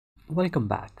Welcome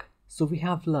back. So we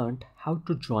have learned how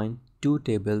to join two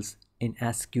tables in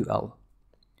SQL.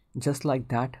 Just like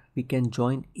that, we can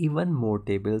join even more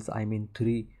tables, I mean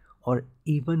three or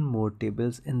even more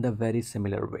tables in the very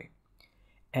similar way.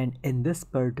 And in this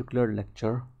particular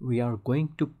lecture, we are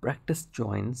going to practice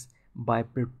joins by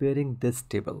preparing this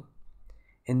table.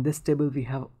 In this table, we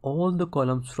have all the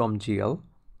columns from GL,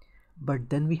 but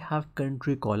then we have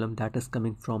country column that is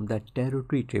coming from the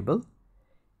territory table,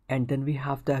 and then we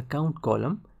have the account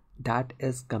column that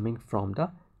is coming from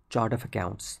the chart of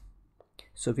accounts.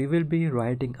 So we will be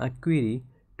writing a query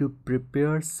to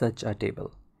prepare such a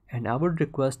table, and I would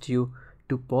request you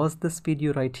to pause this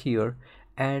video right here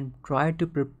and try to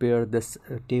prepare this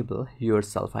table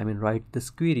yourself. I mean, write this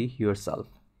query yourself.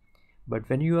 But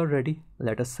when you are ready,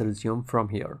 let us resume from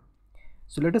here.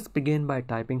 So let us begin by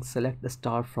typing select the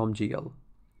star from GL.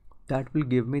 That will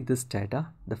give me this data,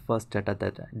 the first data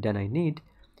that then I need.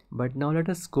 But now let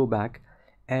us go back,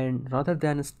 and rather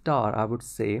than star, I would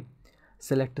say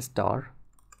select a star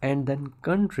and then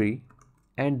country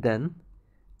and then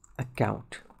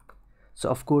account. So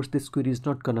of course this query is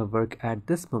not gonna work at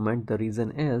this moment. The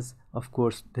reason is, of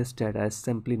course, this data is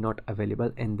simply not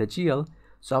available in the GL.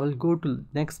 So I will go to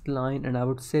next line and I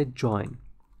would say join.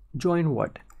 Join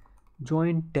what?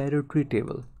 Join territory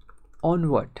table. On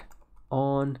what?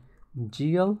 On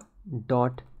GL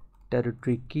dot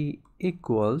territory key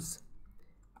equals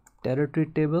territory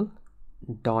table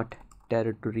dot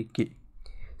territory key.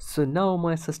 So now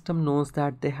my system knows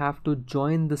that they have to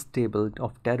join this table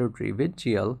of territory with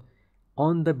GL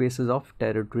on the basis of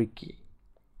territory key.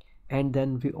 And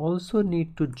then we also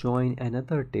need to join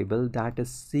another table, that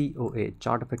is COA,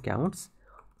 chart of accounts,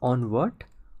 on what?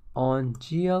 On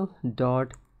GL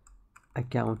dot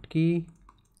account key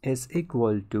is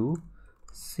equal to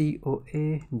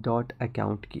COA dot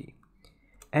account key,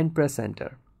 and press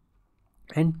enter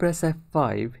and press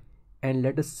F5 and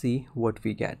let us see what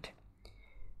we get.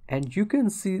 And you can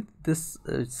see this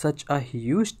such a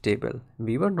huge table.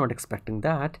 We were not expecting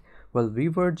that. Well, we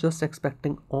were just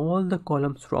expecting all the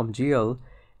columns from GL,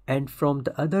 and from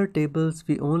the other tables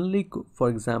we only, for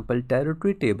example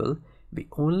territory table, we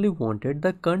only wanted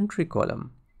the country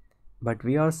column. But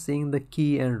we are seeing the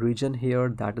key and region here,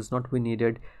 that is not we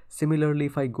needed. Similarly,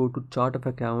 if I go to chart of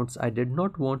accounts, I did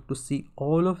not want to see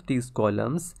all of these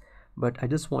columns, but I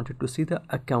just wanted to see the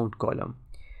account column.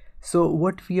 So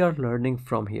what we are learning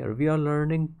from here, we are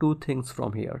learning two things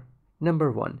from here.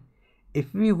 Number one,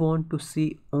 if we want to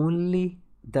see only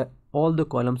all the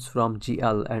columns from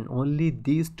GL and only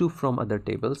these two from other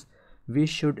tables, we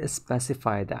should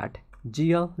specify that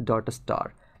GL dot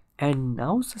star. And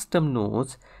now system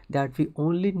knows that we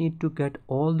only need to get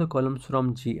all the columns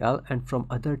from GL, and from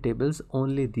other tables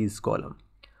only these columns.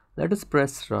 Let us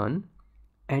press run,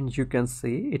 and you can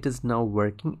see it is now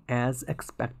working as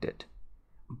expected.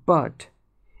 But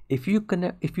if you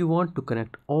want to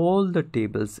connect all the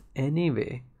tables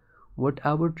anyway, what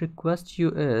I would request you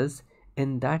is,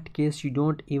 in that case you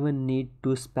don't even need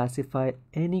to specify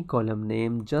any column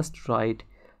name. Just write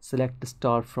select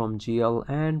star from GL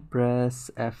and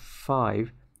press F5,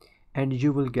 and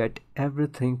you will get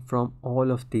everything from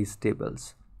all of these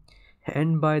tables.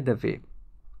 And by the way,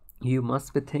 you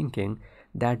must be thinking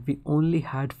that we only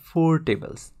had 4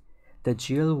 tables. The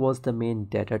GL was the main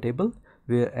data table,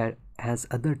 whereas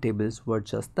other tables were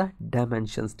just the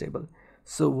dimensions table.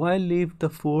 So why leave the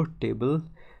 4th table?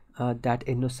 That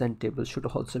innocent table should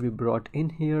also be brought in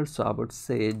here. So I would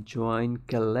say join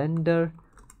calendar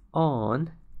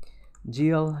on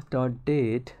GL dot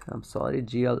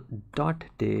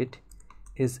date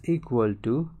is equal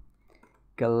to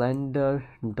calendar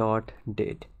dot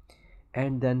date,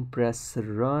 and then press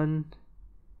run,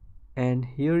 and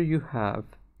here you have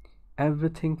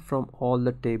everything from all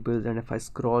the tables. And if I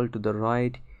scroll to the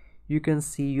right, you can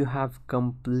see you have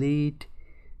complete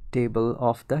table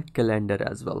of the calendar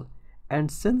as well. And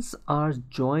since our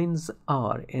joins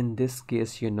are, in this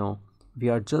case, we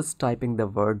are just typing the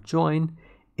word join,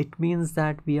 it means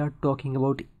that we are talking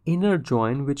about inner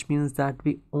join, which means that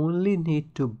we only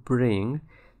need to bring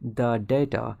the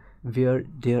data where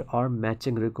there are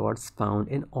matching records found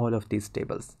in all of these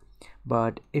tables.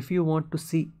 But if you want to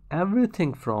see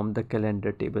everything from the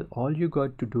calendar table, all you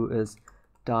got to do is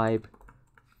type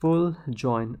full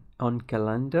join on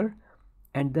calendar,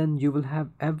 and then you will have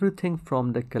everything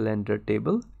from the calendar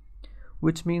table,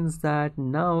 which means that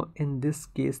now in this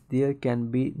case there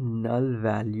can be null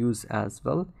values as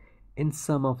well in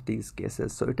some of these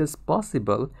cases. So it is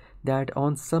possible that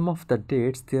on some of the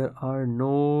dates there are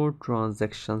no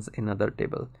transactions in other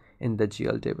table, in the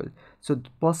GL table. So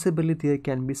possibly there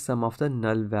can be some of the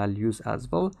null values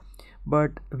as well.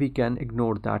 but we can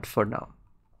ignore that for now.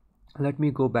 Let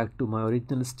me go back to my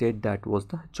original state, that was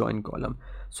the join column.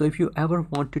 So if you ever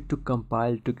wanted to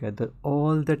compile together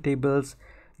all the tables,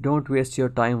 don't waste your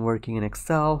time working in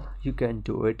Excel. You can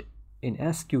do it in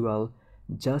SQL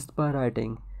just by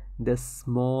writing this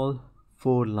small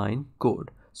 4-line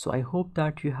code. So I hope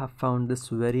that you have found this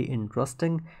very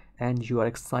interesting and you are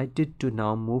excited to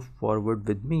now move forward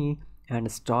with me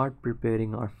and start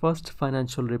preparing our first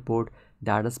financial report,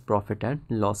 that is profit and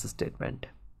loss statement.